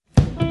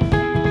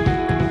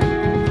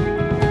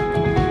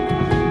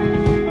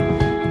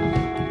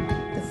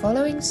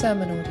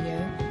sermon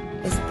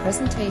audio is a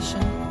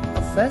presentation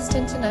of First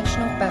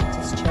International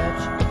Baptist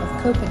Church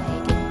of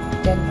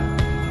Copenhagen,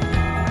 Denmark.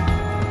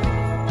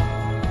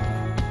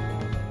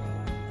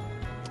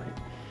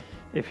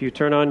 If you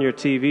turn on your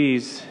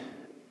TVs,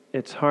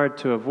 it's hard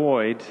to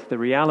avoid the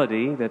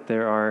reality that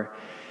there are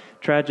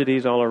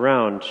tragedies all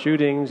around,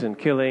 shootings and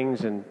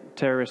killings and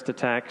terrorist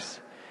attacks.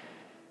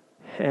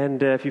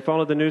 And if you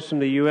follow the news from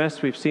the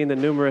U.S., we've seen the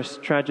numerous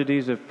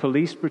tragedies of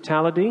police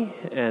brutality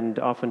and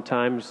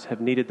oftentimes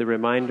have needed the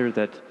reminder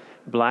that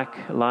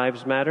Black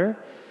lives matter.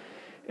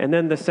 And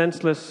then the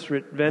senseless,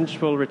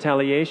 vengeful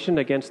retaliation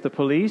against the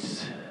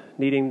police,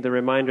 needing the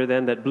reminder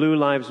then that blue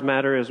lives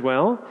matter as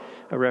well,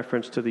 a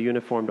reference to the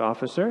uniformed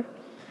officer.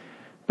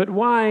 But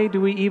why do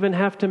we even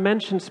have to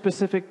mention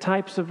specific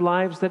types of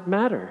lives that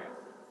matter?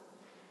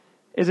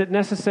 Is it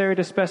necessary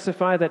to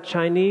specify that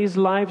Chinese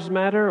lives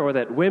matter, or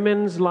that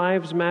women's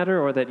lives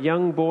matter, or that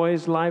young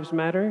boys' lives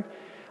matter?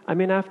 I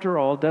mean, after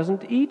all,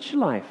 doesn't each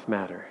life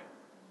matter?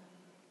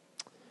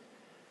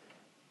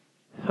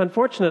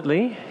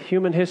 Unfortunately,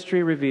 human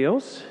history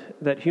reveals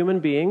that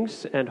human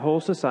beings and whole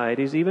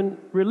societies, even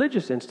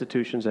religious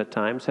institutions at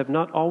times, have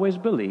not always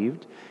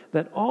believed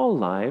that all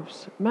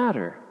lives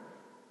matter.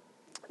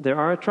 There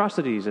are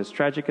atrocities as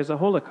tragic as the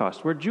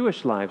Holocaust, where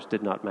Jewish lives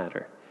did not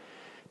matter.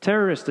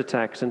 Terrorist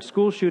attacks and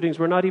school shootings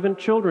where not even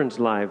children's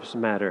lives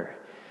matter.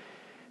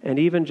 And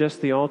even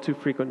just the all too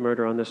frequent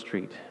murder on the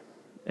street.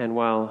 And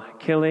while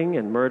killing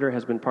and murder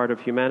has been part of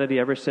humanity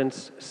ever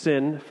since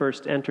sin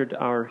first entered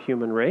our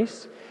human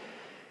race,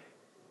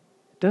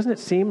 doesn't it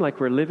seem like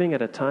we're living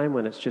at a time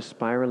when it's just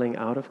spiraling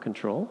out of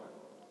control?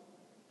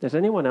 Does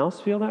anyone else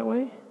feel that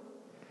way?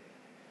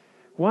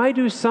 Why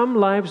do some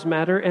lives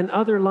matter and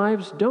other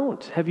lives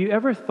don't? Have you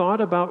ever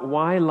thought about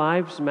why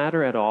lives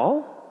matter at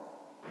all?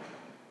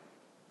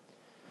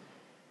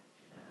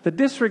 The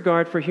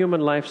disregard for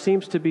human life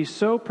seems to be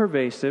so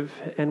pervasive,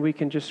 and we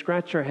can just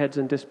scratch our heads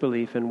in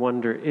disbelief and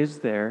wonder,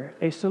 is there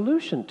a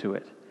solution to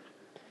it?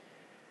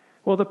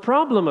 Well, the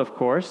problem, of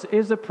course,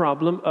 is a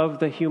problem of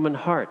the human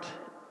heart.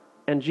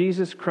 And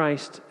Jesus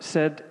Christ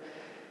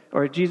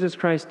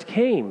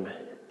came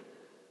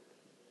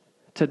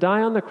to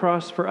die on the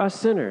cross for us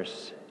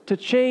sinners, to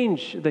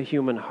change the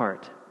human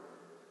heart.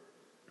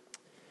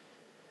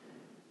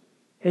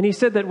 And he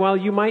said that while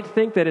you might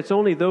think that it's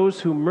only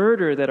those who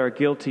murder that are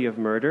guilty of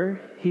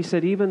murder, he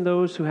said even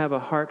those who have a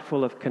heart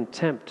full of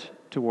contempt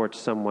towards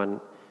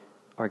someone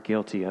are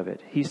guilty of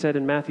it. He said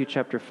in Matthew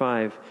chapter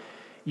 5,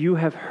 "You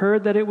have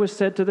heard that it was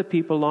said to the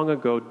people long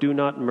ago, 'Do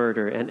not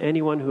murder, and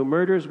anyone who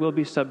murders will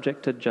be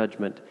subject to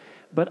judgment.'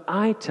 But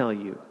I tell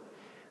you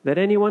that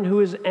anyone who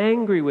is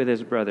angry with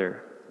his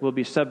brother will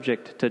be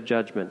subject to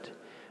judgment.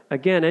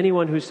 Again,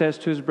 anyone who says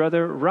to his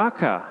brother,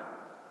 'Raka,'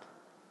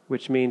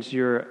 which means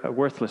you're a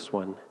worthless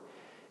one,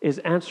 is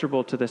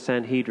answerable to the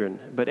Sanhedrin.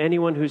 But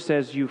anyone who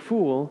says, 'You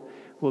fool,'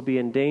 will be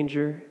in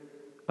danger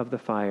of the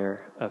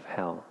fire of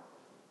hell."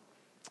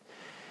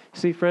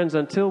 See, friends,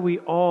 until we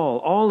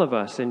all of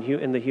us in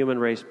the human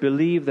race,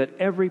 believe that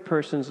every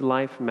person's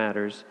life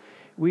matters,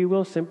 we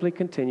will simply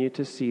continue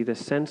to see the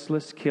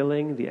senseless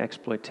killing, the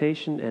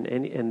exploitation,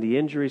 and the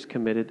injuries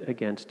committed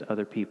against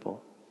other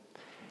people.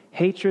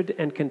 Hatred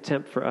and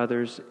contempt for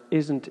others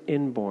isn't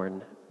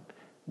inborn,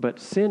 but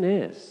sin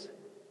is.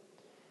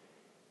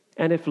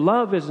 And if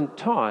love isn't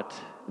taught,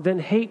 then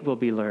hate will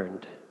be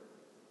learned.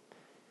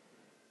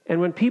 And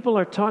when people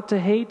are taught to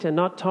hate and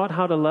not taught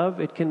how to love,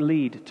 it can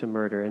lead to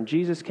murder. And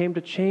Jesus came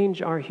to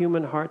change our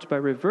human hearts by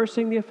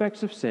reversing the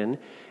effects of sin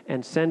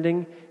and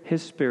sending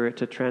His Spirit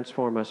to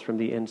transform us from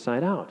the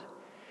inside out.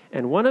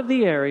 And one of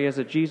the areas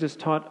that Jesus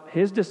taught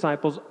His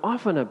disciples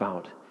often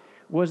about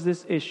was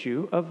this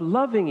issue of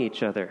loving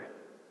each other,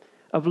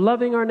 of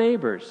loving our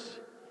neighbors,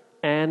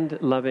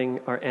 and loving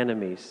our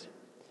enemies.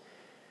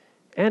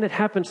 And it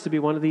happens to be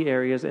one of the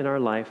areas in our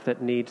life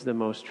that needs the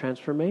most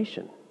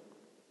transformation.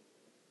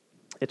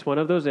 It's one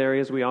of those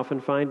areas we often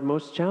find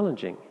most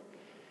challenging.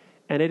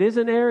 And it is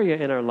an area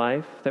in our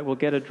life that will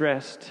get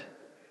addressed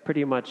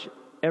pretty much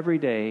every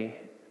day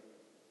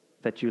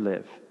that you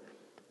live,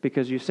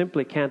 because you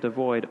simply can't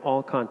avoid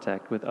all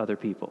contact with other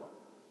people,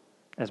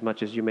 as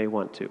much as you may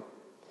want to.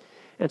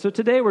 And so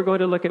today we're going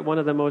to look at one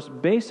of the most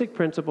basic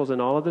principles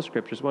in all of the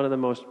Scriptures, one of the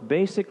most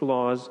basic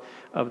laws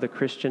of the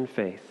Christian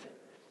faith.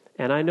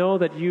 And I know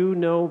that you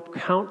know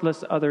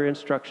countless other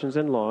instructions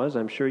and laws,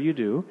 I'm sure you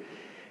do,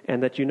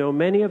 and that you know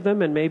many of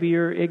them, and maybe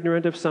you're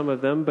ignorant of some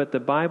of them, but the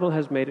Bible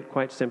has made it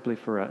quite simple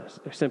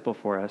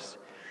for us.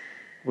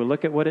 We'll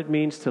look at what it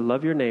means to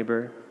love your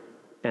neighbor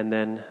and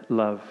then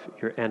love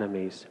your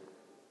enemies.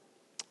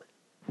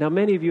 Now,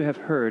 many of you have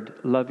heard,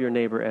 love your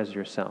neighbor as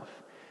yourself.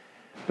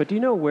 But do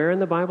you know where in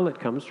the Bible it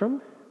comes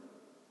from?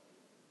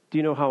 Do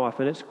you know how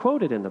often it's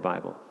quoted in the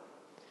Bible?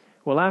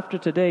 Well, after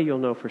today, you'll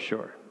know for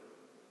sure.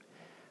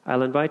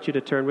 I'll invite you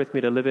to turn with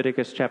me to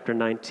Leviticus chapter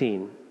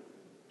 19.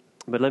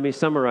 But let me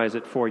summarize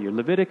it for you.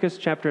 Leviticus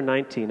chapter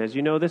 19. As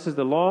you know, this is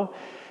the law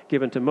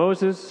given to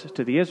Moses,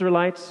 to the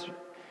Israelites,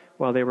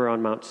 while they were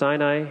on Mount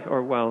Sinai,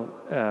 or while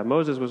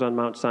Moses was on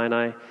Mount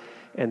Sinai.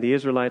 and the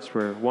Israelites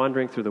were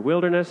wandering through the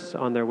wilderness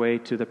on their way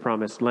to the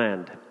promised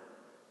land.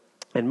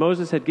 And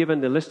Moses had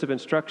given the list of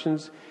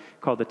instructions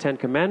called the Ten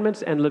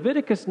Commandments, and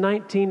Leviticus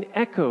 19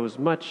 echoes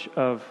much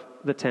of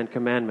the Ten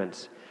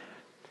Commandments.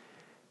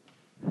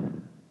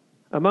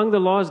 Among the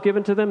laws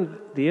given to them,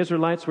 the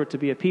Israelites were to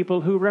be a people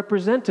who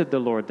represented the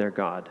Lord their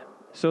God.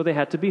 So they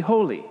had to be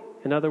holy.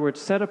 In other words,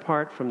 set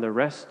apart from the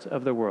rest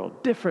of the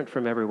world, different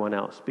from everyone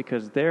else,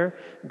 because their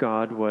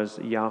God was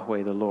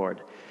Yahweh the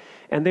Lord.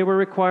 And they were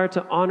required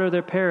to honor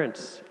their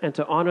parents and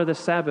to honor the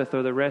Sabbath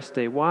or the rest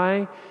day.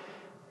 Why?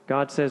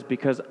 God says,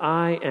 because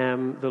I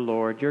am the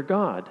Lord your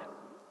God.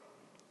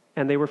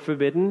 And they were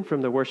forbidden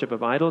from the worship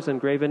of idols and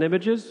graven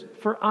images,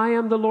 for I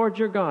am the Lord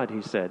your God,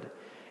 he said.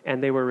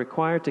 And they were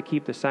required to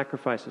keep the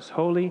sacrifices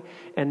holy.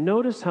 And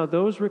notice how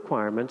those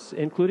requirements,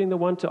 including the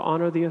one to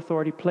honor the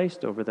authority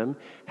placed over them,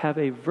 have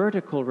a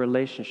vertical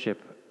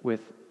relationship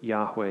with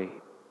Yahweh,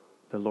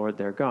 the Lord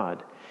their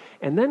God.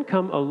 And then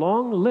come a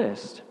long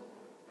list,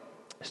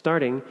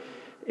 starting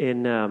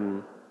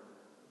in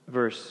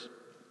verse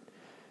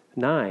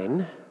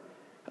 9,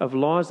 of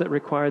laws that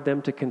required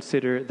them to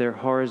consider their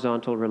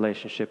horizontal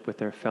relationship with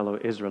their fellow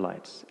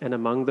Israelites. And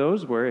among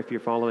those were, if you're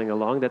following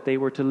along, that they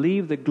were to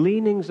leave the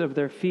gleanings of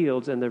their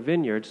fields and their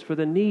vineyards for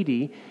the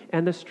needy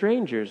and the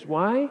strangers.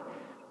 Why?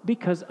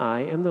 Because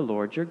I am the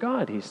Lord your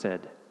God, he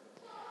said.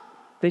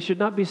 They should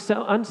not be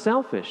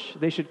unselfish.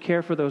 They should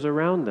care for those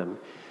around them.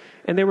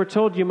 And they were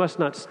told, you must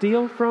not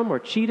steal from or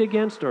cheat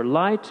against or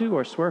lie to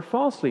or swear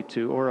falsely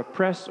to or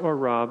oppress or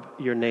rob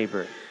your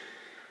neighbor.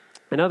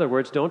 In other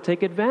words, don't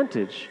take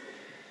advantage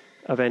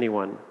of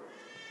anyone.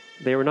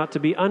 They were not to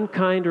be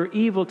unkind or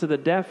evil to the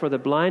deaf or the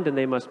blind, and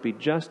they must be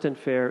just and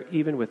fair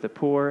even with the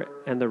poor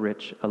and the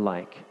rich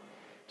alike.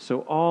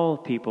 So all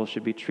people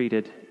should be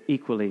treated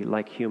equally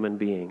like human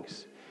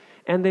beings.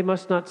 And they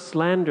must not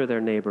slander their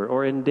neighbor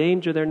or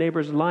endanger their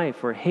neighbor's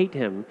life or hate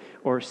him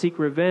or seek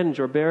revenge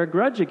or bear a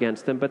grudge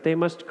against them, but they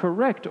must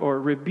correct or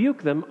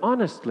rebuke them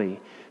honestly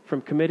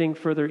from committing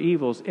further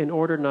evils in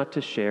order not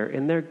to share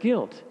in their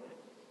guilt.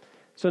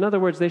 So in other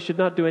words, they should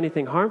not do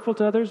anything harmful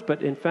to others,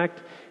 but in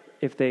fact,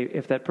 if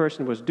that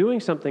person was doing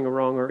something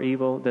wrong or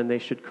evil, then they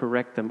should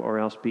correct them or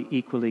else be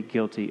equally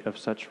guilty of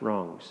such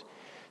wrongs.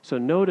 So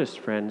notice,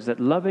 friends, that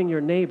loving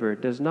your neighbor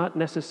does not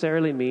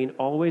necessarily mean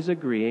always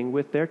agreeing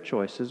with their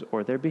choices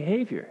or their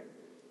behavior.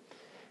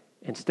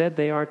 Instead,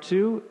 they are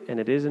to, and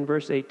it is in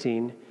verse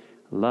 18,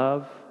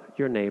 love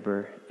your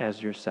neighbor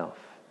as yourself.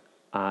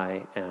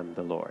 I am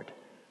the Lord.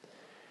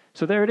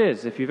 So there it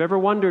is. If you've ever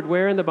wondered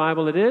where in the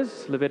Bible it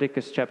is,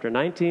 Leviticus chapter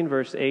 19,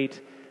 verse 8,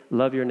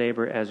 love your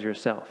neighbor as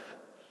yourself.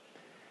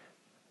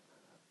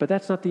 But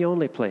that's not the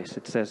only place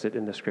it says it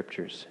in the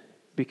Scriptures,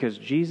 because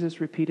Jesus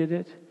repeated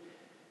it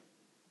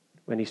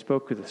when he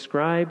spoke with the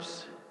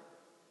scribes.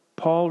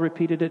 Paul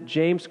repeated it,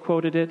 James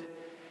quoted it,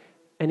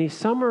 and he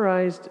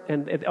summarized,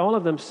 and all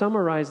of them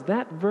summarized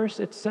that verse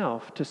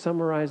itself to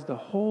summarize the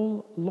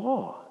whole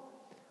law.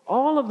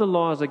 All of the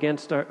laws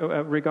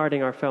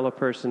regarding our fellow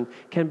person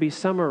can be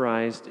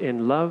summarized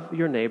in love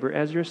your neighbor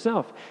as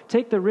yourself.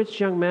 Take the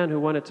rich young man who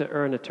wanted to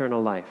earn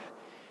eternal life.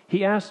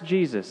 He asked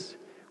Jesus,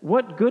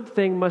 what good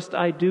thing must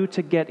I do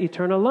to get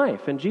eternal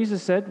life? And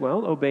Jesus said,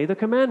 well, obey the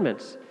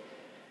commandments.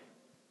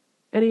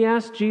 And he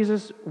asked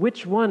Jesus,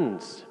 which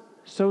ones?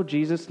 So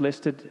Jesus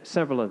listed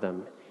several of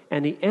them.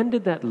 And he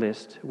ended that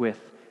list with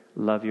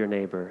love your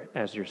neighbor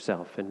as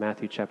yourself in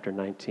Matthew chapter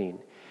 19.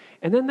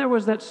 And then there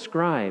was that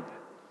scribe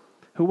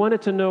who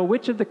wanted to know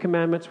which of the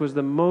commandments was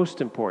the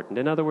most important.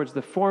 In other words,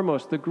 the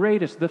foremost, the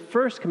greatest, the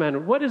first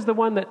commandment. What is the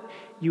one that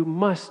you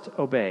must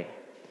obey?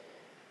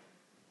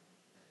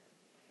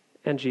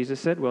 And Jesus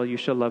said, well, you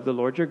shall love the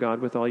Lord your God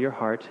with all your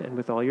heart and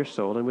with all your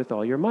soul and with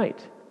all your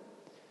might.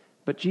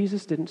 But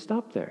Jesus didn't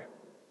stop there.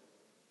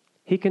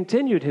 He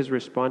continued his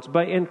response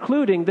by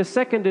including, the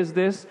second is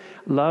this,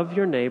 love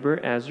your neighbor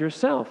as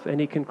yourself.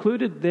 And he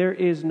concluded, there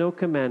is no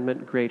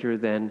commandment greater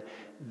than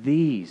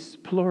these,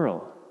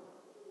 plural.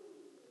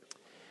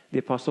 The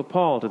Apostle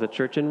Paul to the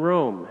church in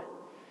Rome,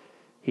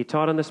 he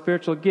taught on the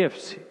spiritual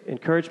gifts,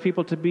 encouraged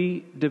people to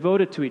be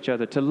devoted to each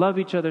other, to love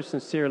each other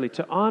sincerely,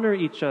 to honor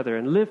each other,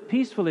 and live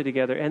peacefully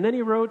together. And then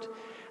he wrote,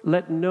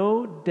 let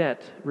no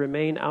debt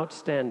remain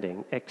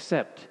outstanding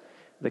except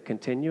the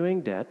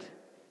continuing debt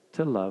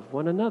to love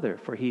one another.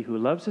 For he who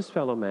loves his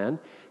fellow man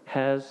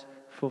has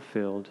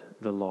fulfilled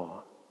the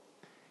law.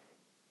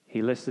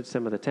 He listed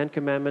some of the 10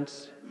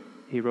 commandments.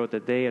 He wrote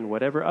that they and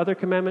whatever other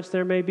commandments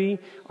there may be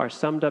are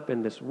summed up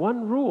in this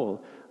one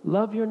rule,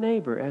 love your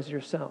neighbor as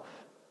yourself.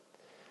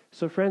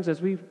 So friends,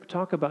 as we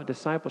talk about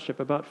discipleship,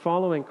 about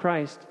following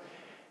Christ,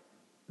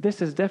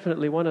 this is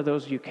definitely one of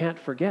those you can't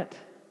forget.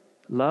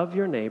 Love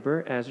your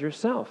neighbor as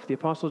yourself. The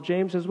Apostle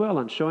James as well,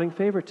 on showing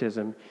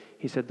favoritism,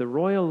 he said the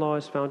royal law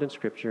is found in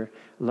Scripture,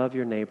 love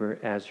your neighbor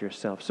as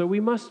yourself. So we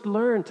must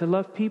learn to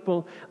love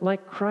people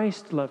like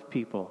Christ loved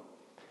people.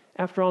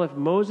 After all, if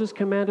Moses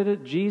commanded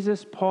it,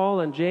 Jesus, Paul,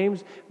 and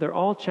James, they're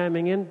all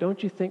chiming in.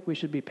 Don't you think we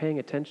should be paying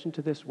attention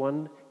to this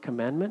one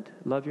commandment?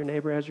 Love your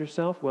neighbor as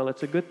yourself? Well,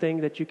 it's a good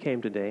thing that you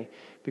came today,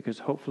 because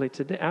hopefully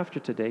today, after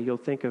today, you'll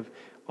think of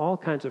all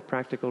kinds of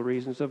practical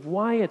reasons of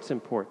why it's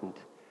important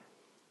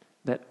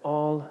that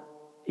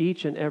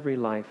each and every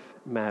life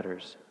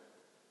matters.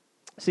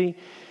 See,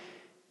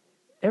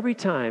 every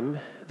time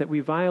that we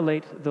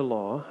violate the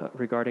law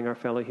regarding our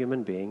fellow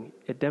human being,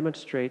 it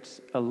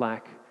demonstrates a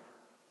lack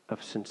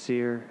of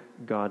sincere,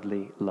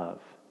 godly love.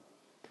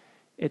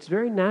 It's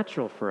very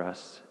natural for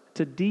us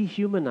to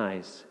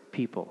dehumanize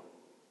people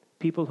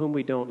whom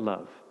we don't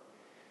love.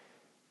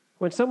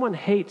 When someone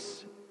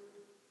hates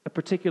a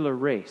particular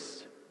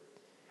race,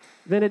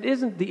 then it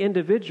isn't the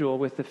individual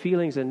with the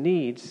feelings and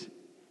needs,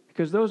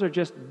 because those are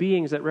just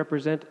beings that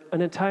represent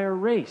an entire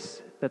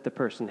race that the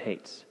person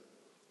hates.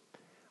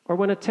 Or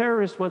when a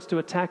terrorist wants to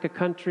attack a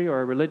country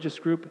or a religious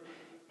group,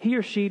 he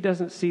or she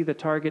doesn't see the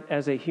target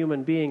as a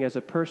human being, as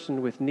a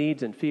person with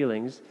needs and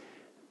feelings.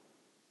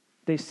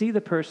 They see the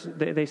person.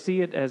 They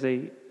see it as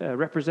a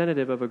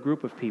representative of a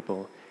group of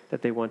people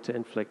that they want to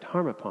inflict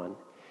harm upon.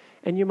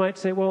 And you might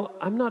say, well,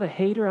 I'm not a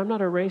hater, I'm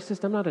not a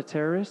racist, I'm not a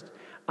terrorist.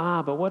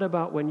 But what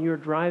about when you're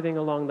driving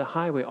along the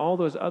highway, all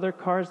those other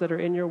cars that are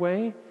in your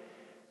way?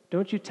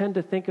 Don't you tend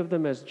to think of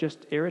them as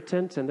just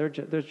irritants and they're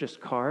just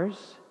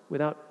cars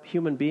without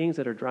human beings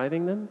that are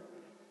driving them?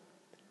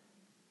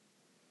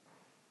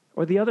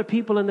 Or the other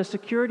people in the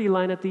security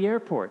line at the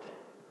airport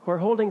who are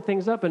holding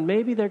things up, and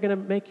maybe they're going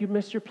to make you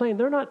miss your plane.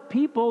 They're not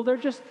people, they're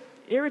just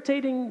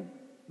irritating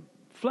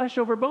flesh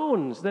over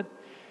bones that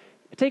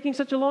are taking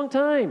such a long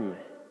time.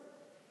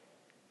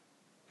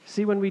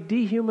 See, when we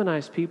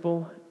dehumanize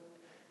people,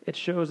 it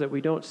shows that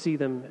we don't see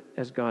them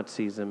as God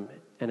sees them,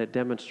 and it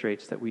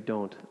demonstrates that we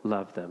don't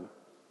love them.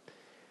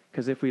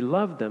 Because if we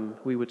loved them,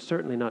 we would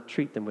certainly not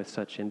treat them with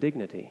such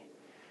indignity.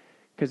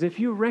 Because if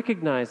you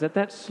recognize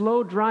that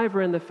slow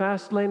driver in the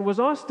fast lane was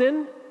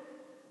Austin,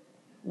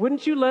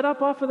 wouldn't you let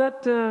up off of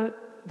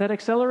that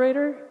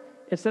accelerator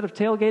instead of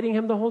tailgating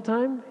him the whole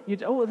time?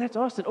 That's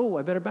Austin. Oh,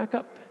 I better back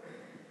up.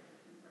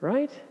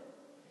 Right?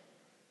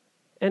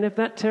 And if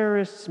that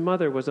terrorist's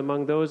mother was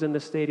among those in the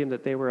stadium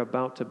that they were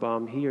about to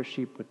bomb, he or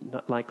she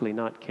would likely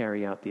not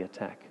carry out the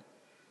attack.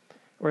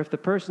 Or if the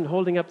person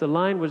holding up the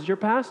line was your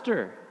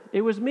pastor,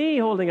 it was me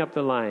holding up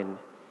the line,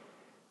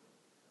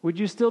 would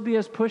you still be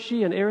as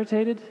pushy and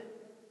irritated?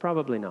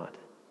 Probably not.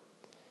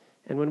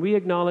 And when we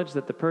acknowledge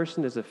that the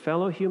person is a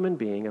fellow human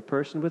being, a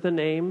person with a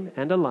name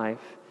and a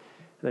life,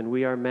 then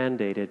we are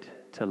mandated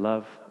to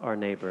love our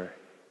neighbor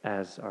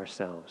as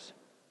ourselves.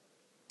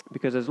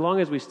 Because as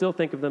long as we still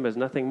think of them as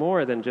nothing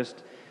more than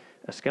just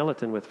a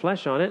skeleton with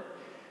flesh on it,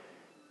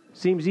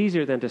 seems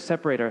easier than to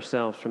separate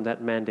ourselves from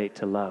that mandate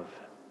to love.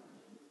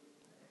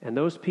 And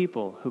those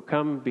people who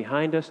come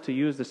behind us to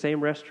use the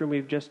same restroom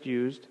we've just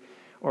used,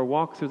 or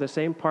walk through the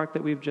same park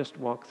that we've just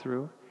walked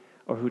through,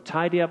 or who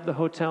tidy up the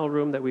hotel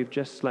room that we've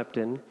just slept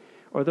in,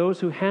 or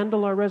those who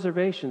handle our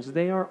reservations,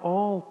 they are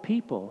all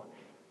people,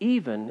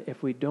 even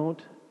if we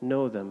don't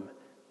know them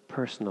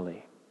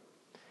personally.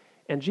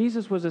 And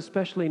Jesus was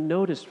especially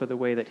noticed for the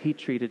way that he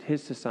treated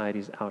his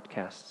society's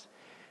outcasts.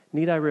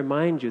 Need I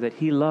remind you that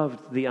he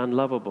loved the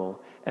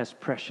unlovable as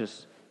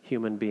precious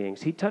human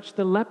beings? He touched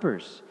the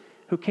lepers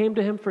who came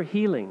to him for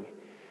healing,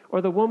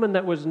 or the woman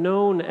that was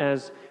known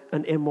as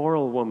an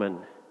immoral woman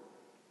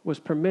was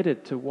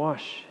permitted to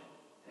wash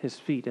his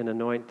feet and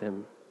anoint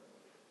them.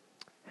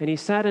 And he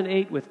sat and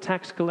ate with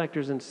tax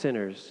collectors and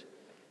sinners.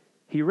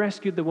 He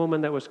rescued the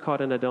woman that was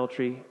caught in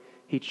adultery.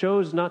 He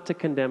chose not to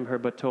condemn her,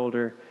 but told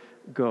her,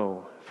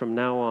 "Go, from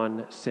now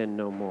on, sin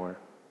no more."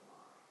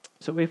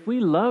 So if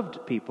we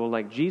loved people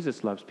like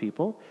Jesus loves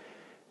people,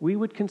 we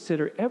would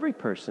consider every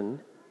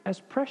person as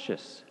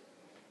precious.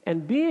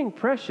 And being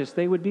precious,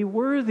 they would be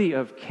worthy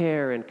of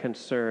care and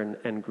concern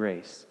and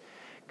grace.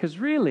 Because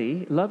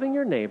really, loving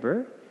your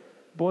neighbor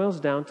boils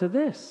down to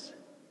this.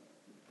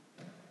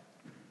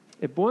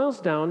 It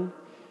boils down,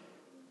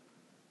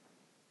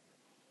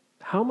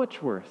 how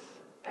much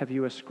worth have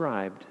you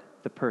ascribed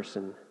the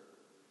person?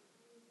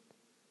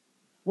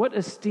 What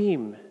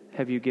esteem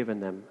have you given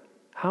them?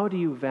 How do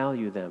you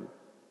value them?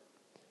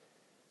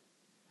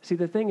 See,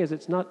 the thing is,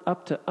 it's not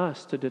up to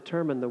us to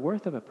determine the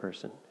worth of a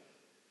person.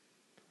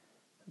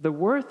 The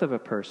worth of a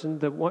person,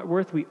 the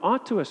worth we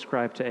ought to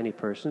ascribe to any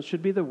person,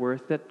 should be the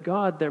worth that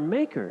God, their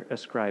Maker,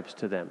 ascribes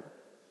to them.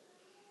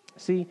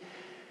 See,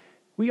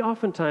 we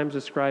oftentimes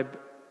ascribe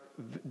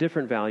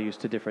different values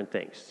to different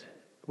things.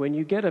 When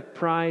you get a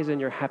prize in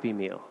your Happy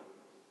Meal,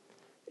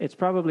 it's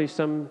probably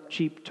some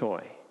cheap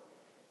toy.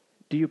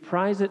 Do you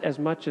prize it as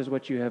much as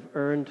what you have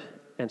earned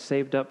and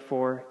saved up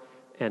for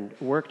and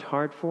worked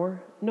hard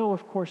for? No,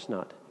 of course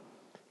not.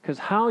 Because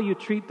how you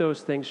treat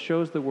those things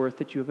shows the worth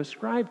that you have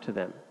ascribed to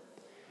them.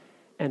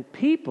 And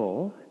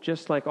people,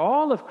 just like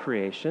all of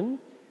creation,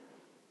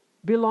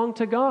 belong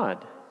to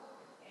God.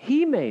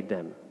 He made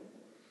them.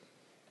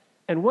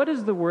 And what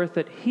is the worth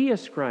that He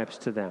ascribes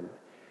to them?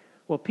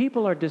 Well,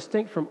 people are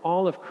distinct from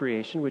all of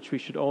creation, which we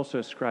should also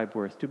ascribe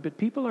worth to, but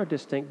people are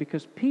distinct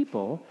because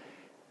people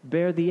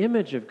bear the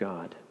image of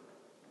God.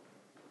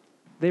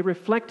 They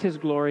reflect His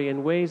glory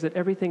in ways that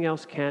everything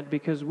else can't,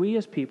 because we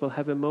as people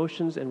have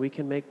emotions and we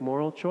can make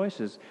moral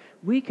choices.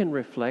 We can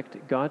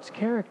reflect God's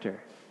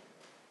character.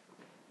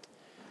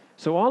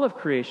 So all of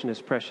creation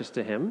is precious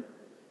to Him,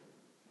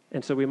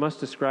 and so we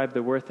must ascribe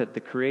the worth that the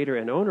Creator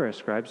and Owner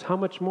ascribes. How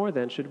much more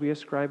then should we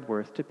ascribe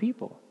worth to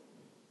people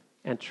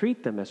and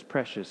treat them as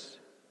precious,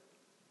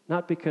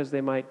 not because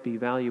they might be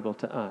valuable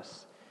to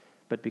us,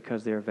 but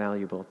because they are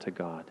valuable to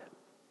God?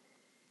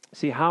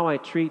 See, how I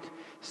treat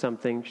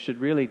something should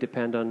really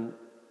depend on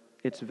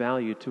its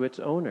value to its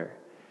owner.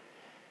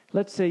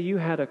 Let's say you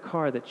had a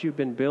car that you've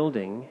been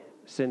building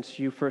since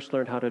you first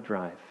learned how to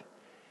drive,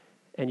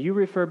 and you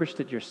refurbished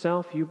it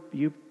yourself.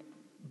 You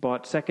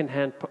bought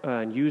secondhand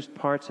and used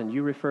parts, and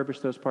you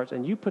refurbished those parts,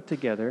 and you put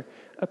together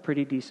a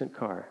pretty decent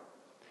car.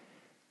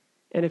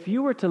 And if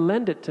you were to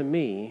lend it to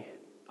me,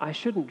 I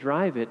shouldn't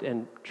drive it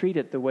and treat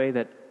it the way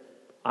that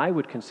I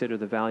would consider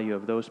the value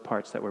of those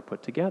parts that were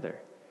put together.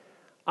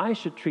 I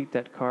should treat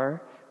that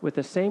car with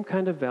the same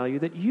kind of value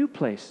that you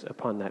place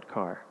upon that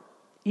car,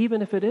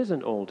 even if it is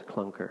an old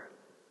clunker.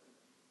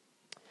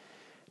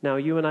 Now,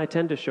 you and I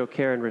tend to show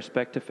care and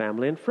respect to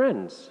family and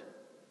friends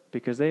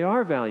because they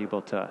are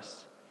valuable to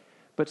us.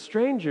 But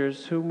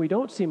strangers whom we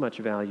don't see much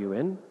value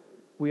in,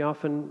 we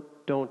often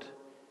don't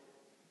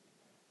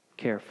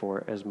care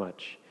for as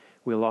much.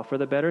 We'll offer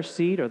the better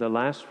seat or the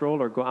last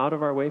roll or go out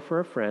of our way for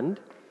a friend.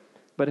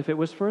 But if it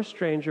was for a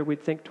stranger,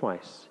 we'd think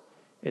twice.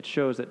 It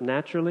shows that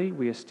naturally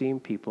we esteem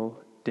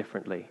people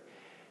differently.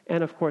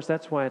 And of course,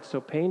 that's why it's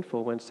so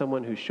painful when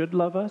someone who should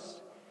love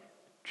us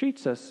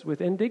treats us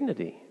with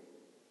indignity.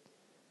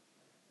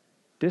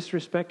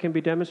 Disrespect can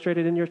be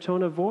demonstrated in your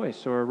tone of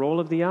voice or a roll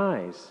of the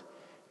eyes.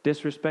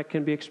 Disrespect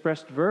can be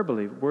expressed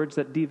verbally, words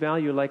that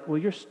devalue like, well,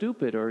 you're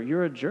stupid or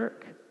you're a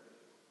jerk.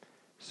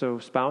 So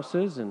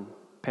spouses and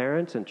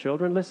parents and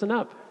children, listen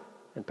up.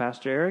 And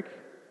Pastor Eric,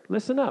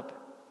 listen up.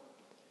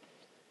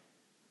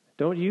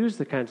 Don't use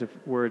the kinds of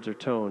words or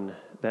tone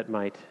that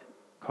might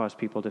cause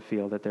people to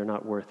feel that they're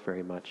not worth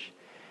very much.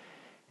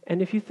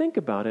 And if you think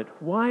about it,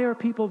 why are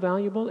people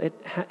valuable?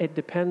 It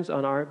depends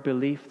on our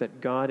belief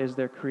that God is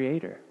their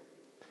creator.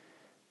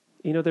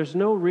 You know, there's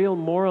no real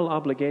moral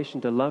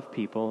obligation to love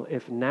people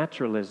if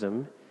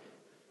naturalism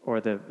or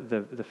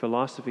the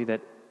philosophy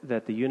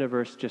that the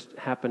universe just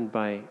happened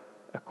by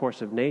a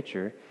course of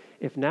nature,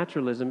 if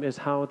naturalism is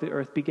how the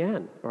earth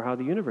began or how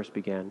the universe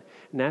began.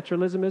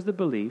 Naturalism is the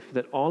belief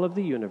that all of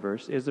the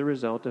universe is the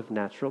result of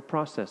natural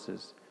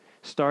processes,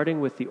 starting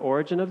with the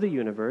origin of the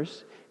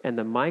universe and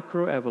the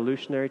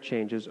microevolutionary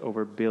changes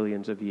over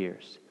billions of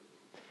years.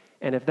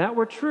 And if that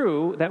were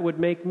true, that would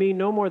make me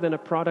no more than a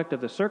product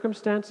of the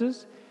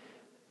circumstances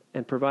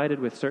and provided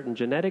with certain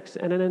genetics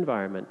and an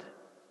environment.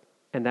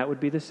 And that would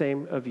be the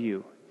same of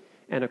you.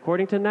 And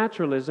according to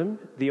naturalism,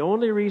 the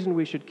only reason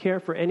we should care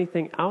for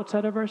anything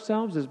outside of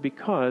ourselves is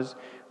because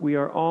we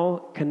are all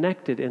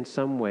connected in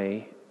some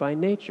way by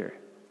nature.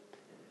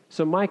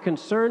 So my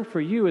concern for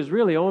you is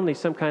really only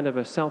some kind of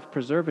a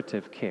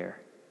self-preservative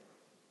care.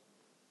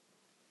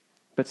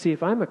 But see,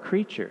 if I'm a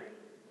creature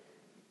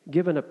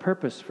given a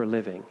purpose for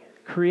living,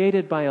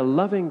 created by a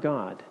loving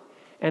God,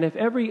 and if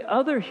every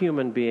other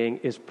human being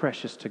is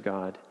precious to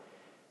God,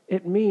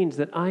 it means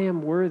that I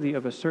am worthy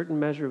of a certain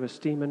measure of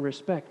esteem and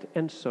respect,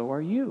 and so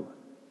are you.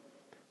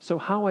 So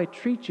how I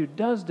treat you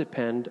does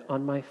depend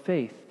on my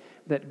faith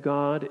that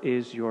God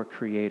is your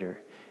creator.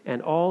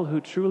 And all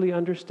who truly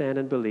understand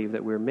and believe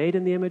that we're made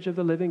in the image of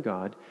the living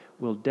God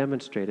will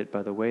demonstrate it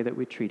by the way that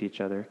we treat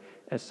each other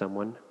as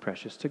someone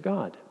precious to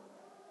God.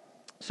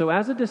 So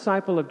as a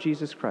disciple of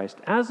Jesus Christ,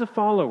 as a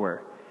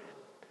follower,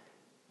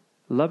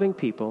 loving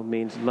people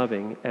means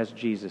loving as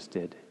Jesus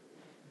did.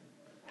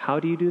 How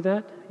do you do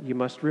that? You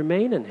must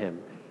remain in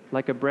Him,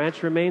 like a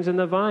branch remains in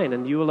the vine,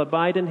 and you will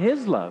abide in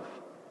His love,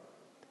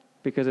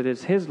 because it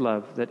is His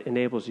love that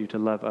enables you to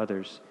love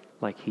others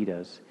like He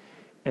does.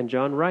 And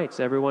John writes,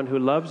 everyone who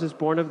loves is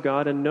born of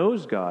God and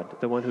knows God.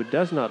 The one who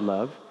does not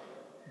love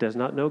does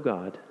not know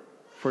God,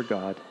 for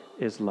God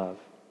is love.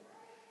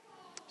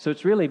 So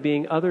it's really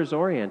being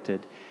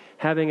others-oriented,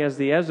 having, as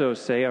the Ezos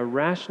say, a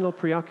rational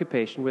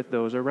preoccupation with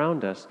those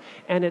around us.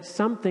 And it's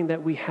something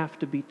that we have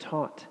to be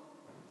taught.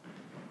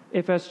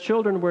 If as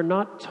children we're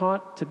not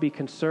taught to be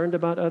concerned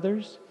about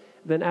others,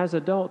 then as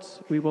adults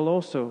we will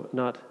also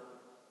not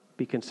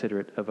be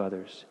considerate of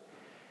others.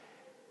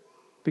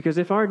 Because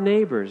if our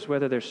neighbors,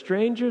 whether they're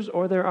strangers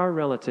or they're our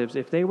relatives,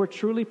 if they were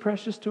truly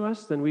precious to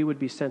us, then we would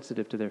be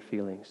sensitive to their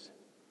feelings.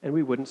 And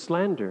we wouldn't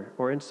slander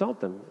or insult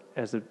them,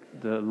 as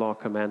the law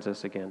commands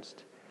us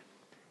against.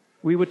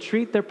 We would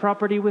treat their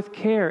property with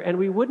care, and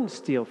we wouldn't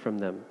steal from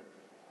them,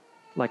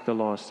 like the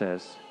law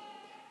says.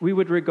 We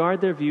would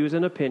regard their views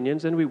and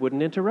opinions, and we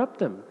wouldn't interrupt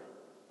them.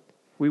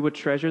 We would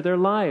treasure their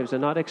lives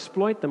and not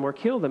exploit them or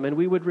kill them, and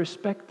we would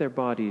respect their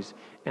bodies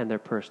and their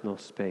personal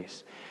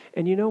space.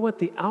 And you know what?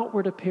 The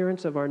outward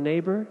appearance of our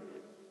neighbor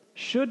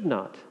should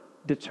not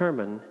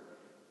determine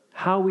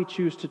how we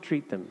choose to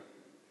treat them,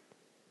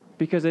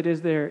 because it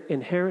is their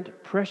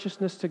inherent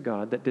preciousness to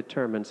God that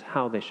determines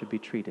how they should be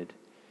treated.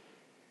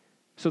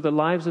 So the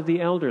lives of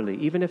the elderly,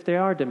 even if they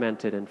are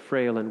demented and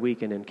frail and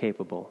weak and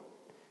incapable,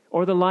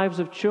 or the lives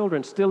of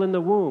children still in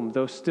the womb,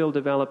 though still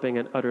developing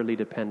and utterly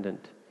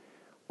dependent,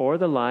 or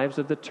the lives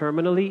of the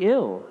terminally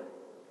ill,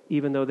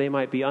 even though they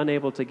might be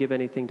unable to give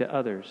anything to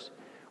others,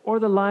 or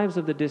the lives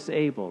of the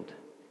disabled,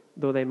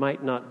 though they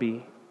might not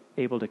be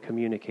able to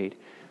communicate,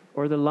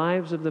 or the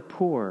lives of the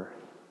poor,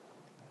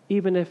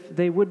 even if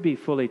they would be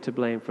fully to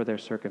blame for their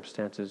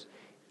circumstances.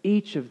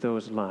 Each of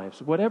those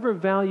lives, whatever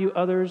value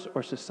others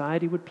or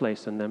society would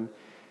place on them,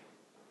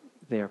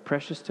 they are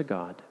precious to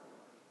God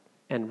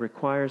and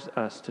requires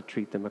us to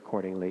treat them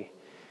accordingly.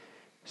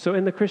 So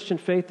in the Christian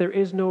faith, there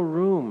is no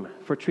room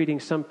for treating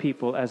some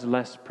people as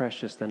less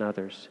precious than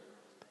others.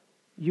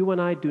 You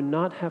and I do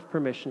not have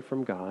permission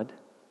from God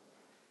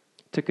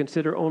to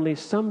consider only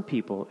some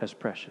people as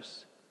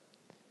precious,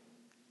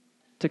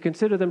 to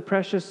consider them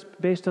precious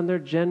based on their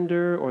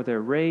gender or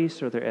their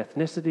race or their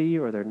ethnicity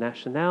or their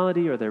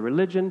nationality or their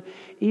religion,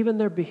 even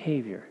their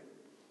behavior,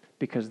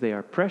 because they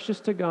are precious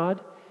to God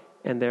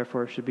and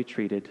therefore should be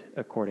treated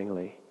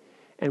accordingly.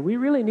 And we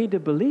really need to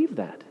believe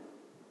that.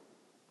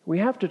 We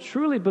have to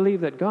truly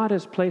believe that God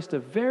has placed a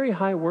very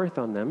high worth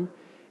on them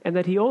and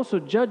that He also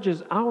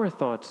judges our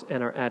thoughts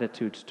and our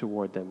attitudes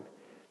toward them.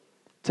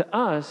 To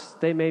us,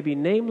 they may be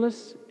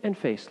nameless and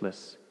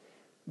faceless,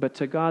 but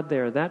to God they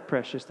are that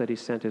precious that He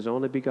sent His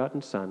only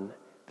begotten Son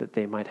that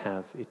they might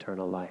have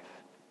eternal life.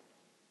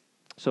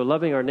 So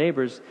loving our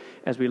neighbors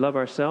as we love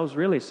ourselves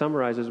really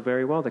summarizes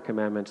very well the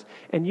commandments.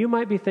 And you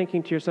might be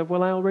thinking to yourself,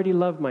 well, I already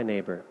love my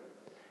neighbor.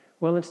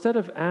 Well, instead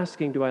of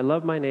asking, do I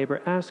love my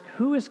neighbor, ask,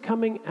 who is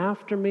coming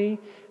after me,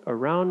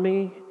 around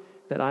me,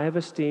 that I have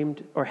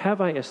esteemed, or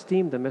have I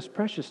esteemed them as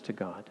precious to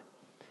God?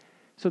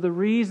 So the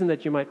reason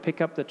that you might pick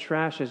up the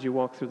trash as you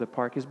walk through the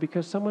park is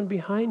because someone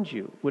behind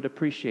you would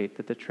appreciate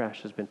that the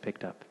trash has been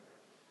picked up.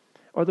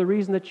 Or the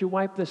reason that you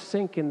wipe the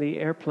sink in the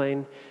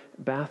airplane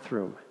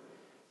bathroom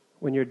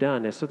when you're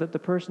done is so that the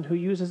person who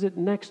uses it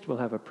next will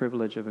have a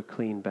privilege of a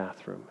clean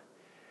bathroom.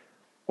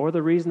 Or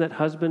the reason that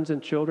husbands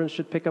and children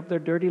should pick up their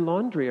dirty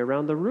laundry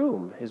around the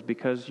room is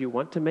because you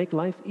want to make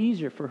life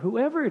easier for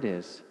whoever it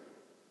is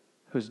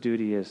whose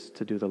duty is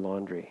to do the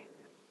laundry.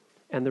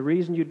 And the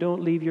reason you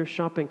don't leave your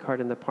shopping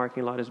cart in the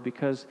parking lot is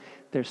because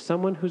there's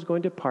someone who's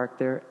going to park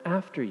there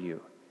after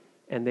you,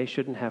 and they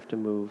shouldn't have to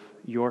move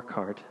your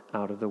cart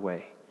out of the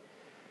way.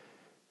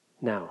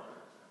 Now,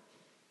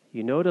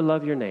 you know to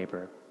love your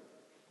neighbor.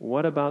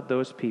 What about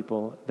those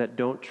people that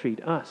don't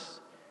treat us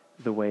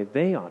the way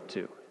they ought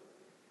to?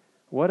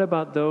 What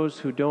about those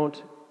who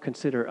don't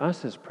consider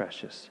us as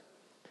precious?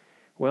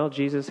 Well,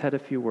 Jesus had a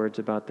few words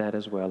about that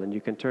as well, and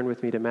you can turn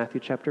with me to Matthew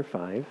chapter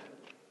 5,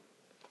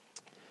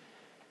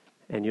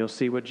 and you'll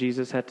see what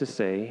Jesus had to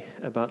say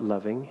about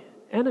loving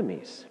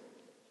enemies.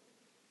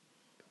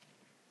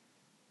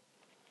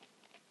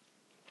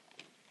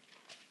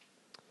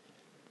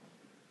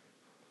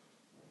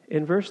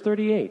 In verse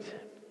 38,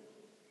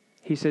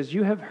 He says,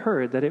 "You have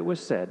heard that it was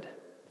said,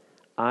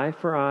 'Eye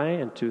for eye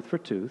and tooth for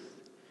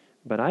tooth,'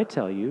 but I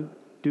tell you,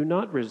 do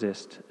not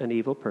resist an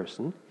evil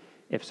person.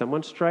 If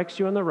someone strikes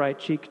you on the right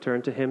cheek,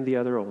 turn to him the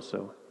other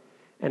also.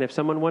 And if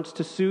someone wants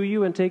to sue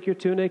you and take your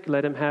tunic,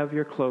 let him have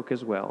your cloak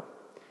as well.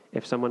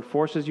 If someone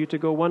forces you to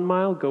go 1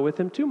 mile, go with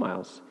him 2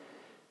 miles.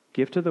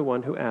 Give to the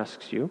one who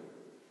asks you,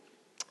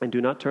 and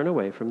do not turn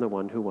away from the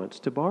one who wants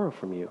to borrow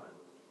from you."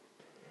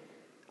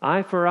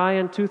 Eye for eye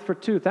and tooth for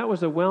tooth. That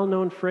was a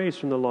well-known phrase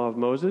from the law of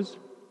Moses.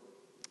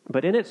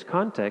 But in its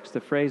context, the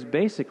phrase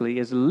basically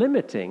is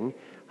limiting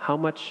how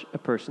much a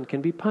person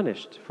can be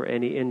punished for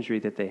any injury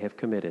that they have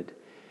committed.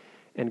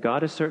 And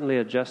God is certainly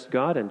a just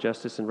God, and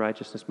justice and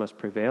righteousness must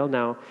prevail.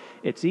 Now,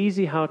 it's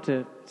easy how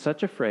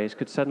such a phrase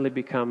could suddenly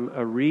become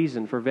a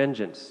reason for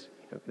vengeance.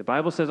 The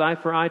Bible says eye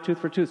for eye, tooth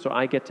for tooth, so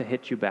I get to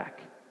hit you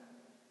back.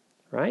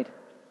 Right?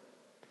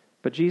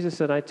 But Jesus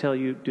said, "I tell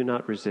you, do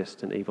not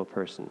resist an evil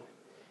person."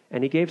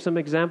 And He gave some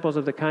examples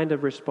of the kind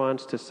of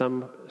response to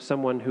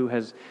someone who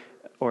has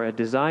or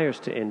desires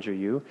to injure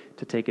you,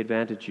 to take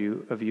advantage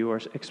of you or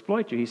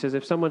exploit you. He says,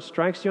 if someone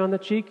strikes you on the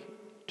cheek,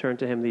 turn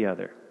to him the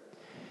other.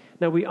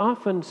 Now, we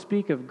often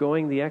speak of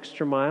going the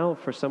extra mile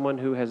for someone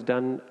who has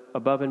done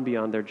above and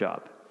beyond their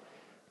job.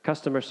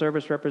 Customer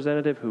service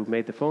representative who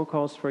made the phone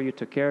calls for you,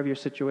 took care of your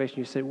situation.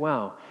 You say,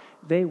 wow,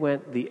 they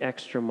went the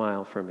extra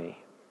mile for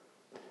me.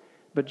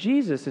 But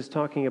Jesus is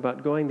talking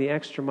about going the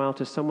extra mile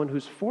to someone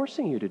who's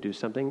forcing you to do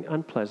something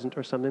unpleasant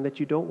or something that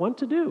you don't want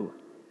to do.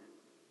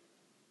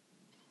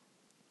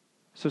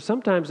 So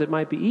sometimes it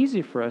might be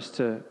easy for us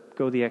to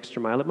go the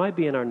extra mile. It might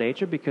be in our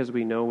nature because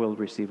we know we'll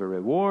receive a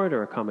reward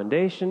or a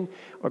commendation,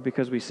 or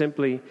because we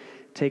simply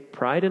take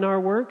pride in our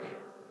work.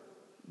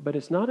 But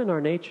it's not in our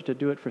nature to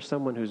do it for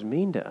someone who's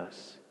mean to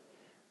us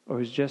or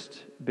who's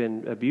just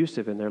been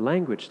abusive in their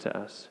language to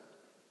us.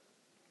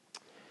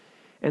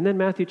 And then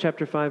Matthew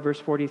chapter 5, verse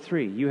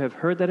 43, "You have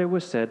heard that it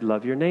was said,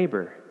 'Love your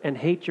neighbor and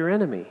hate your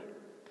enemy.'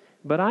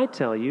 But I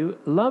tell you,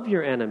 love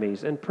your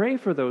enemies and pray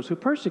for those who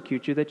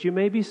persecute you, that you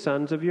may be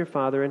sons of your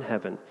Father in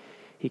heaven.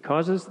 He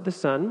causes the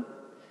sun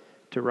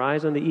to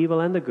rise on the evil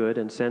and the good,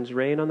 and sends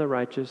rain on the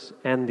righteous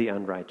and the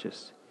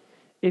unrighteous.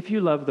 If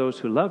you love those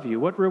who love you,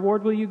 what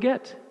reward will you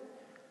get?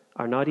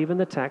 Are not even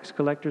the tax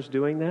collectors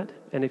doing that?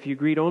 And if you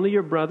greet only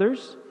your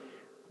brothers,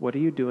 what are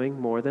you doing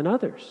more than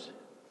others?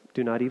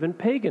 Do not even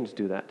pagans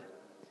do that?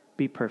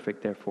 Be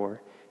perfect,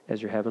 therefore,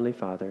 as your heavenly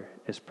Father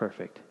is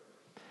perfect.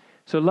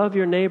 So love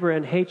your neighbor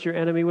and hate your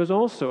enemy was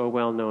also a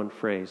well-known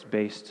phrase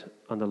based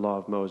on the law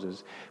of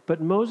Moses.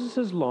 But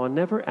Moses' law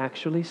never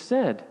actually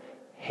said,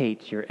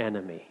 hate your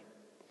enemy.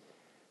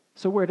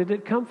 So where did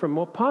it come from?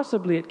 Well,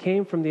 possibly it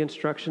came from the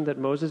instruction that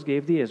Moses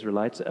gave the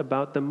Israelites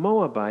about the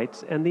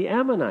Moabites and the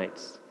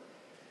Ammonites.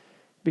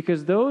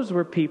 Because those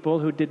were people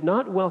who did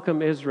not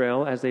welcome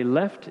Israel as they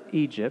left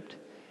Egypt,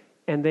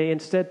 and they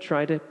instead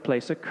tried to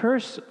place a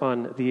curse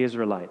on the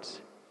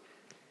Israelites.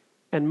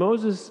 And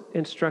Moses'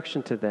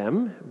 instruction to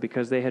them,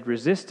 because they had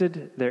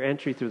resisted their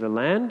entry through the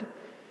land,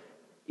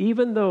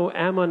 even though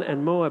Ammon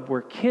and Moab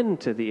were kin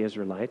to the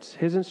Israelites,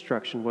 his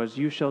instruction was,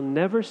 you shall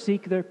never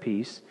seek their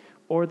peace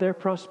or their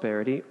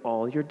prosperity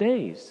all your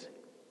days.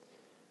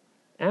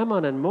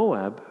 Ammon and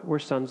Moab were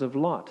sons of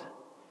Lot.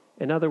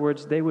 In other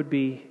words, they would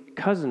be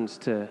cousins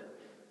to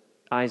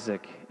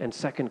Isaac and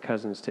second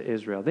cousins to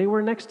Israel. They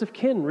were next of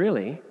kin,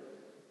 really.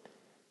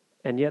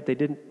 And yet they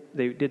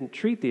didn't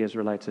treat the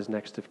Israelites as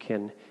next of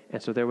kin,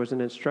 and so there was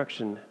an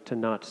instruction to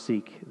not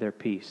seek their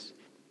peace.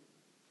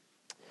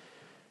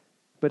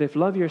 But if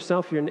love your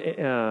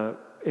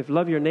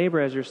neighbor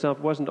as yourself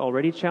wasn't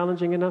already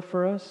challenging enough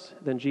for us,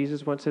 then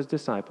Jesus wants his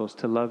disciples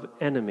to love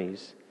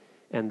enemies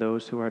and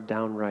those who are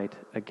downright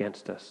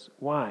against us.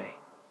 Why?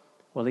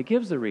 Well, he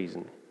gives the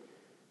reason.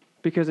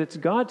 Because it's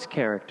God's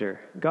character,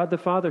 God the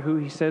Father, who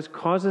he says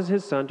causes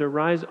his sun to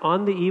rise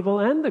on the evil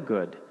and the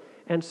good,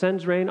 and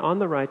sends rain on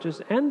the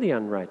righteous and the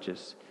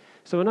unrighteous.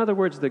 So in other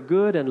words, the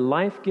good and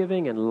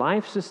life-giving and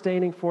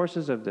life-sustaining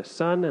forces of the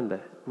sun and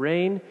the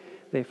rain,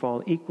 they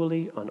fall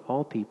equally on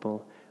all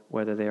people,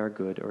 whether they are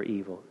good or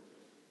evil.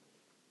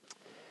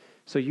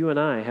 So you and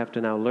I have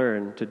to now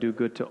learn to do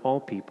good to all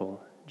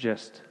people,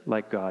 just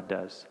like God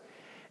does.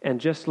 And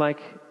just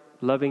like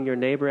loving your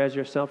neighbor as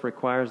yourself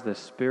requires the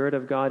Spirit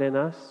of God in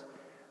us,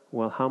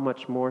 well, how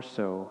much more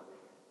so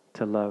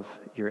to love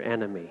your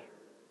enemy?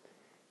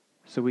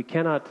 So we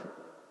cannot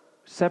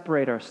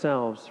separate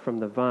ourselves from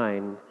the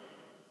vine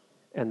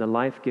and the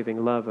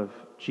life-giving love of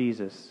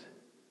Jesus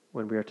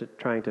when we are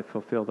trying to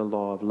fulfill the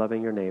law of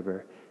loving your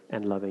neighbor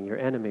and loving your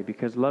enemy,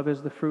 because love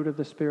is the fruit of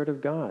the Spirit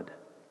of God.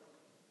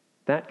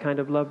 That kind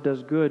of love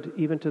does good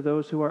even to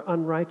those who are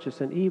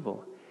unrighteous and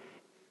evil.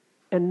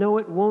 And no,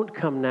 it won't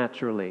come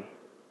naturally.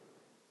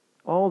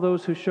 All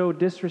those who show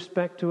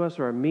disrespect to us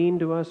or are mean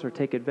to us or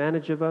take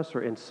advantage of us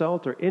or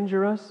insult or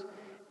injure us,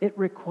 it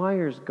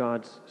requires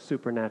God's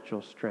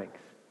supernatural strength.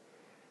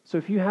 So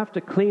if you have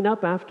to clean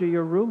up after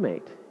your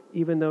roommate,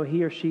 even though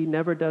he or she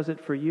never does it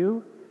for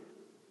you,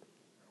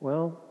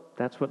 well,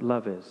 that's what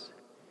love is.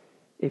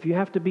 If you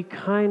have to be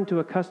kind to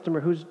a customer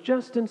who's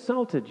just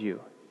insulted you,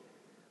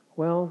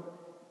 well,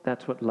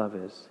 that's what love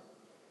is.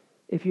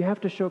 If you have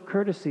to show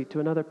courtesy to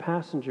another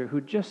passenger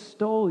who just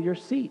stole your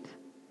seat,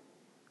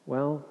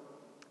 well,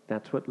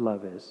 that's what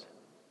love is.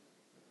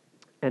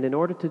 And in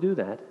order to do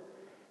that,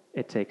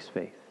 it takes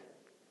faith.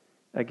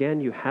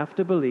 Again, you have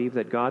to believe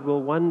that God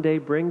will one day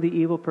bring the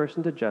evil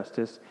person to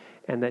justice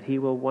and that he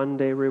will one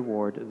day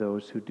reward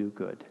those who do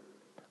good.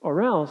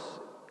 Or else,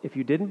 if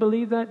you didn't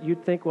believe that,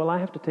 you'd think, well, I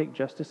have to take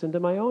justice into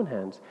my own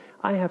hands.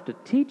 I have to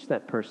teach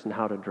that person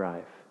how to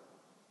drive.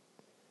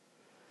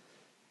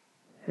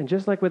 And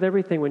just like with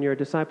everything, when you're a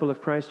disciple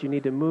of Christ, you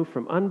need to move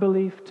from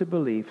unbelief to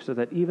belief so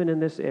that even in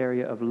this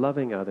area of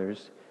loving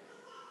others,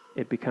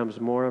 it becomes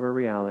more of a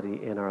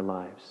reality in our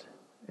lives.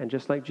 And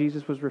just like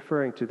Jesus was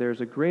referring to, there's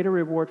a greater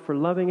reward for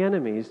loving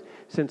enemies,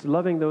 since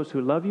loving those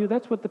who love you,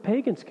 that's what the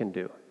pagans can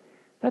do.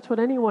 That's what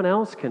anyone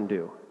else can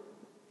do.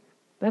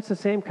 That's the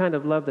same kind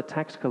of love the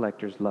tax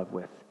collectors love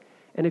with.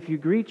 And if you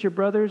greet your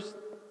brothers,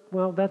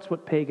 well, that's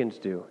what pagans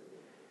do.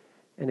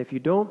 And if you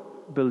don't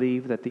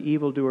believe that the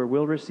evildoer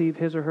will receive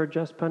his or her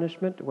just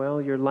punishment,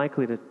 well, you're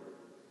likely to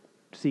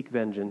seek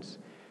vengeance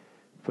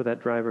for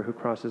that driver who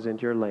crosses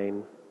into your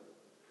lane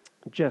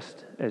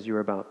just as you're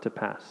about to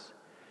pass.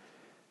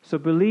 So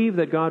believe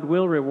that God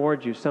will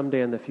reward you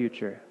someday in the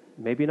future.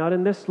 Maybe not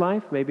in this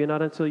life, maybe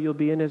not until you'll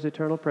be in his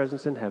eternal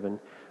presence in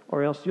heaven,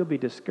 or else you'll be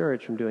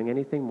discouraged from doing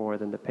anything more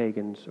than the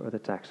pagans or the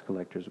tax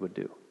collectors would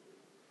do.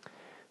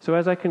 So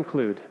as I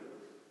conclude,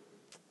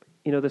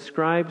 the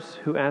scribes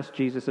who asked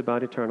Jesus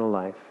about eternal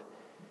life,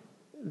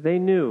 they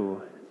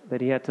knew that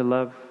he had to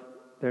love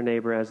their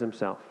neighbor as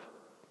himself.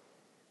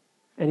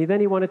 And then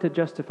he wanted to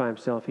justify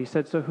himself. He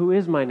said, so who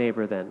is my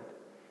neighbor then?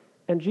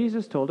 And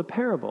Jesus told a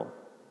parable.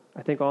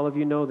 I think all of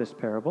you know this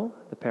parable,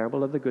 the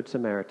parable of the Good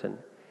Samaritan.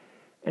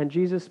 And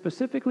Jesus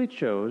specifically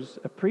chose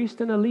a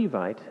priest and a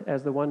Levite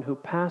as the one who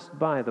passed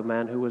by the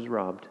man who was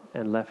robbed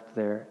and left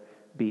there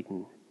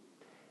beaten.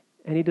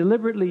 And he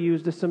deliberately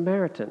used a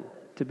Samaritan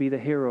to be the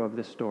hero of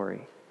this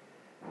story.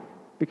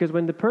 Because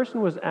when the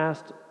person was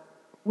asked,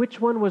 which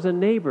one was a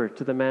neighbor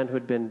to the man who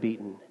had been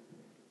beaten?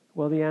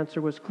 Well, the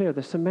answer was clear.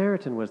 The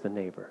Samaritan was the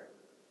neighbor.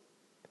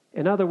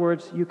 In other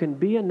words, you can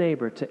be a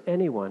neighbor to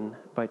anyone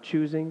by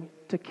choosing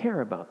to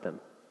care about them,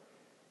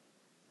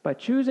 by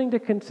choosing to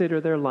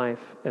consider their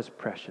life as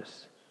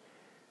precious.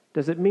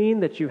 Does it mean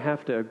that you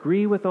have to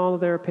agree with all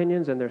of their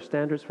opinions and their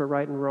standards for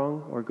right and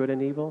wrong or good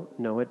and evil?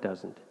 No, it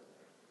doesn't.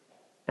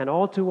 And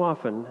all too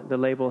often, the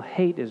label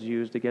hate is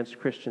used against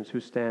Christians who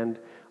stand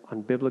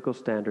on biblical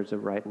standards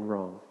of right and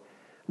wrong.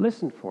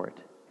 Listen for it.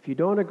 If you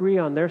don't agree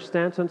on their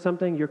stance on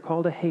something, you're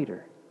called a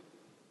hater.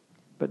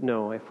 But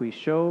no, if we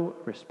show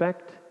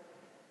respect,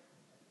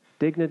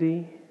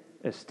 dignity,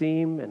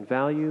 esteem, and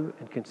value,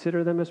 and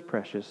consider them as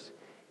precious,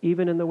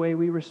 even in the way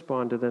we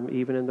respond to them,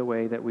 even in the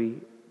way that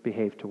we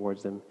behave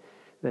towards them,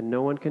 then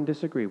no one can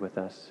disagree with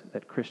us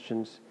that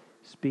Christians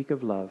speak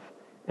of love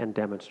and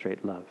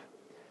demonstrate love.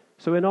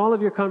 So in all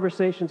of your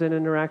conversations and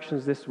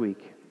interactions this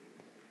week,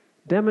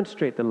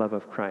 demonstrate the love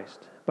of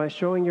Christ by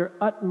showing your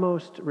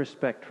utmost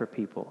respect for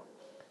people.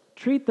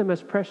 Treat them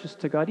as precious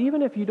to God,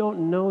 even if you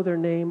don't know their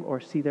name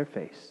or see their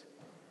face.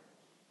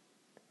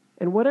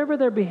 And whatever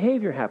their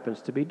behavior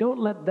happens to be, don't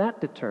let that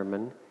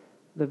determine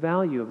the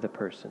value of the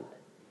person.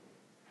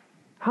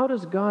 How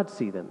does God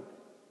see them?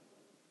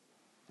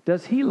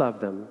 Does He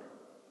love them?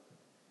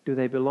 Do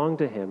they belong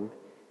to Him?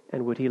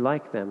 And would He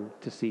like them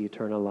to see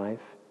eternal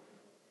life?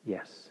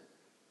 Yes.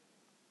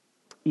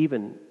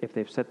 Even if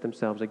they've set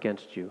themselves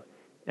against you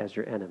as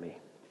your enemy.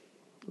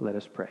 Let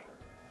us pray.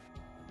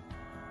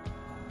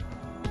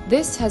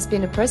 This has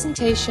been a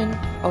presentation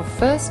of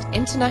First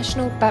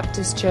International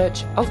Baptist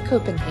Church of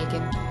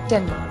Copenhagen,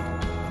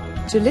 Denmark.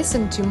 To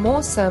listen to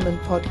more sermon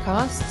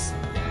podcasts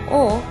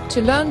or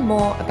to learn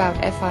more about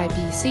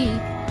FIBC,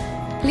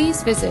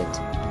 please visit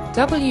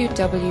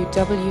www.fibc.dk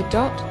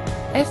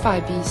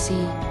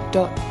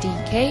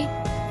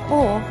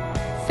or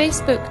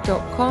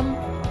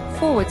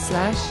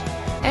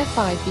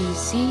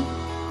facebook.com/FIBC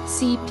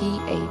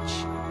CPH.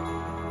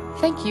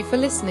 Thank you for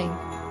listening.